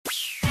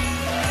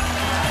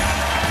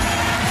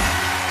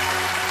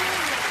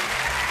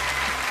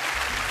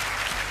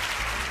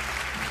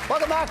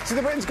Welcome back to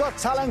the Britain's Got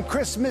Talent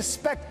Christmas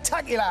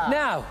Spectacular.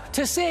 Now,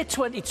 to say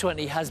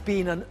 2020 has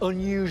been an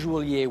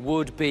unusual year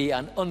would be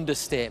an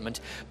understatement,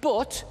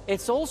 but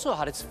it's also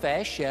had its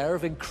fair share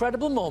of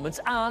incredible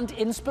moments and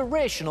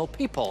inspirational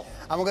people.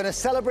 And we're going to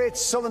celebrate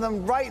some of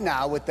them right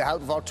now with the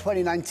help of our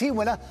 2019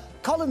 winner,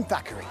 Colin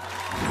Thackery.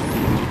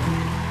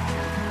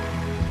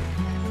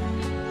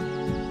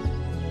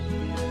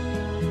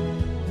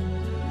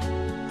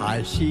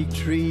 I see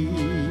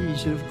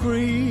trees of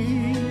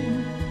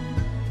green,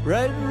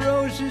 red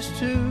roses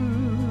too.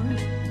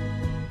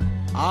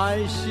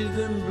 I see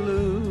them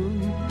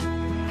bloom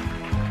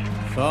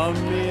for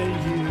me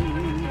and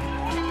you,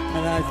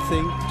 and I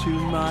think to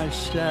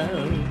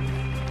myself,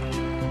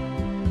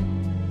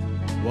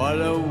 what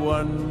a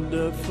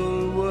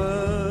wonderful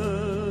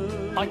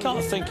world. I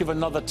can't think of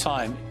another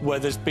time where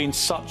there's been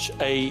such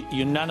a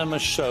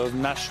unanimous show of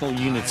national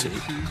unity. I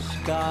see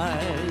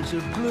skies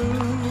of blue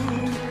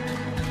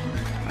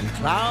and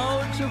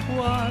clouds of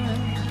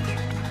white,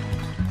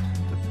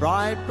 the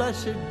bright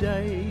blessed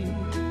day,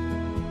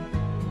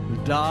 the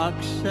dark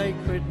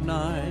sacred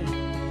night,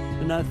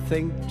 and I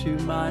think to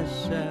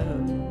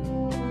myself,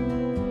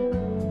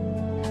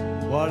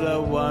 what a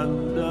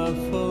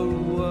wonderful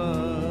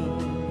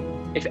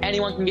world. If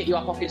anyone can get you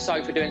up off your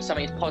sofa doing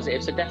something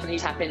positive, so definitely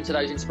tap into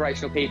those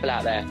inspirational people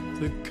out there.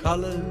 The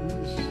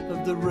colours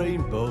of the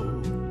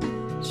rainbow,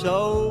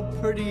 so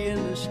pretty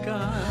in the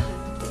sky,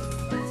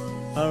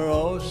 are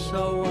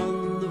also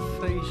on the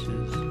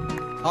faces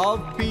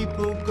of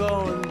people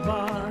going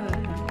by.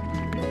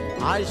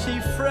 I see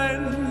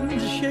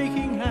friends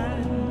shaking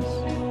hands,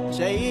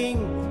 saying,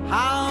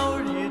 how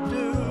do you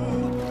do?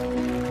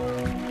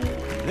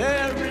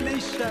 They're really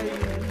saying,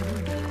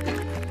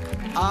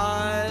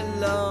 I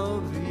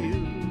love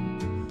you.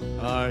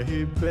 I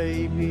hear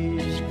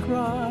babies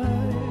cry,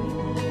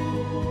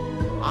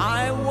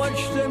 I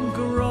watch them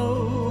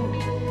grow.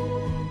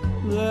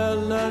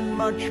 They'll learn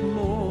much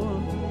more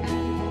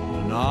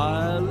than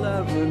I'll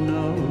ever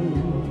know.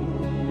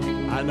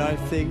 And I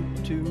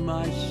think to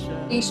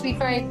myself, you should be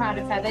very proud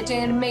of her. They're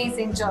doing an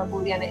amazing job, all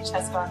the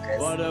NHS workers.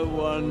 what a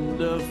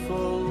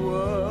wonderful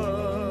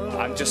world.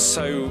 I'm just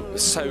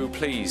so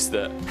pleased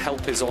that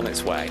help is on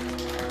its way.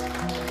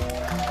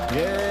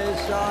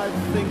 Yes, I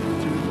think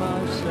to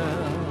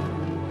myself,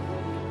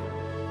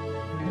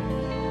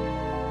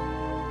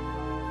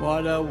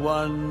 what a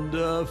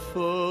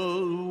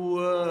wonderful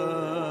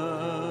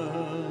world.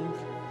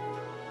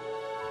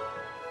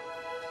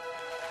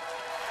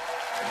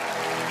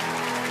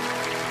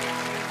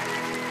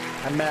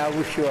 And may I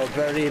wish you a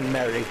very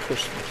Merry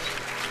Christmas.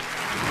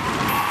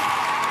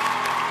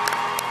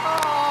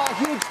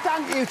 Huge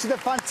thank you to the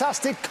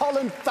fantastic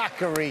Colin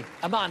Thackery.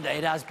 Amanda,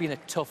 it has been a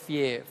tough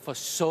year for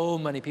so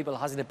many people,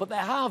 hasn't it? But there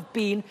have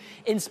been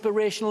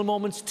inspirational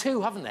moments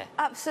too, haven't there?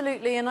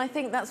 Absolutely, and I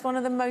think that's one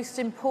of the most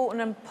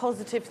important and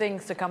positive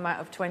things to come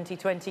out of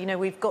 2020. You know,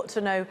 we've got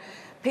to know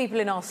people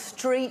in our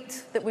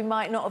street that we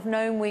might not have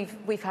known.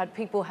 We've had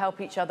people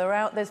help each other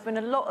out. There's been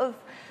a lot of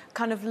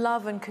kind of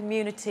love and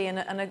community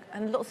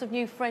and lots of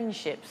new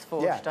friendships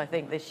forged, I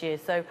think, this year.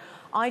 So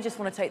I just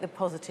want to take the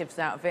positives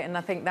out of it, and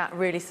I think that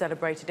really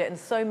celebrated it. And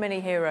so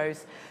many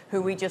heroes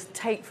who we just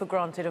take for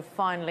granted have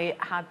finally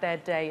had their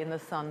day in the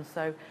sun.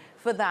 So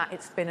for that,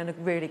 it's been a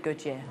really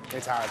good year.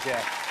 It has,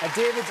 yeah. And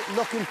David,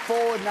 looking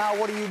forward now,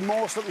 what are you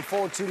most looking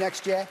forward to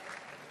next year?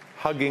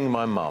 Hugging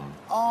my mum.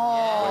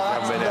 Oh, which I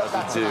haven't been able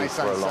to do nice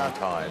for a answer. long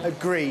time.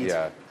 Agreed.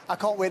 Yeah. I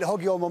can't wait to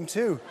hug your mum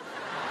too.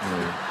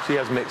 She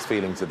has mixed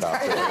feelings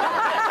about it.